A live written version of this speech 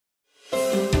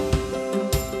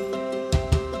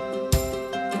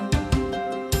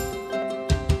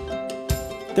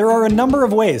There are a number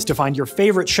of ways to find your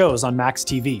favorite shows on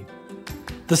maxTV.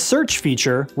 The search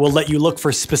feature will let you look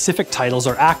for specific titles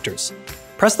or actors.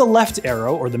 Press the left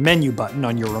arrow or the menu button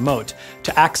on your remote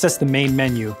to access the main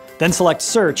menu, then select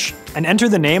Search and enter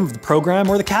the name of the program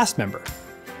or the cast member.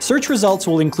 Search results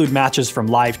will include matches from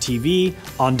live TV,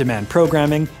 on-demand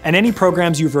programming, and any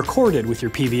programs you've recorded with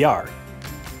your PVR.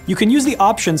 You can use the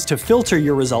options to filter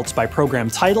your results by program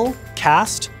title,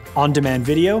 cast, on-demand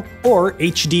video, or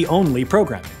HD-only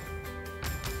programming.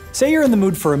 Say you're in the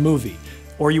mood for a movie,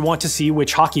 or you want to see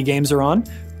which hockey games are on,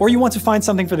 or you want to find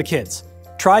something for the kids.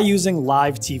 Try using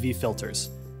live TV filters.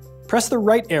 Press the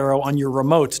right arrow on your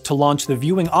remote to launch the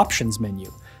Viewing Options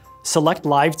menu. Select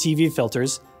Live TV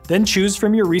Filters, then choose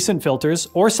from your recent filters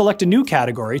or select a new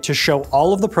category to show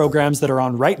all of the programs that are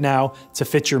on right now to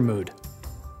fit your mood.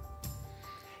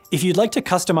 If you'd like to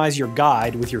customize your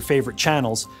guide with your favorite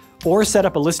channels, or set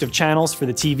up a list of channels for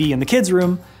the TV in the kids'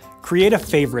 room, create a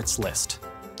favorites list.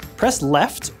 Press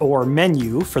left or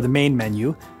menu for the main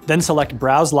menu, then select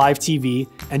Browse Live TV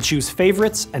and choose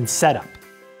Favorites and Setup.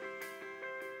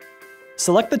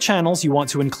 Select the channels you want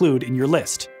to include in your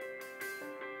list.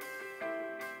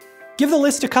 Give the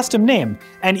list a custom name,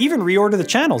 and even reorder the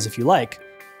channels if you like.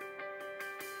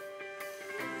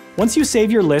 Once you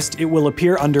save your list, it will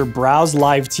appear under Browse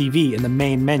Live TV in the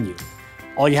main menu.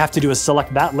 All you have to do is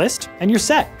select that list, and you're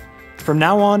set. From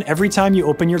now on, every time you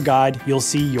open your guide, you'll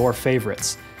see your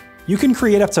favorites. You can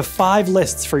create up to 5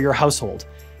 lists for your household.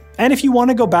 And if you want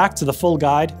to go back to the full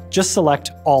guide, just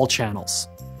select All Channels.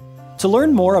 To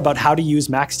learn more about how to use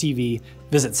maxTV,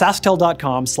 visit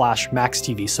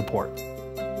SaskTel.com/maxTV support.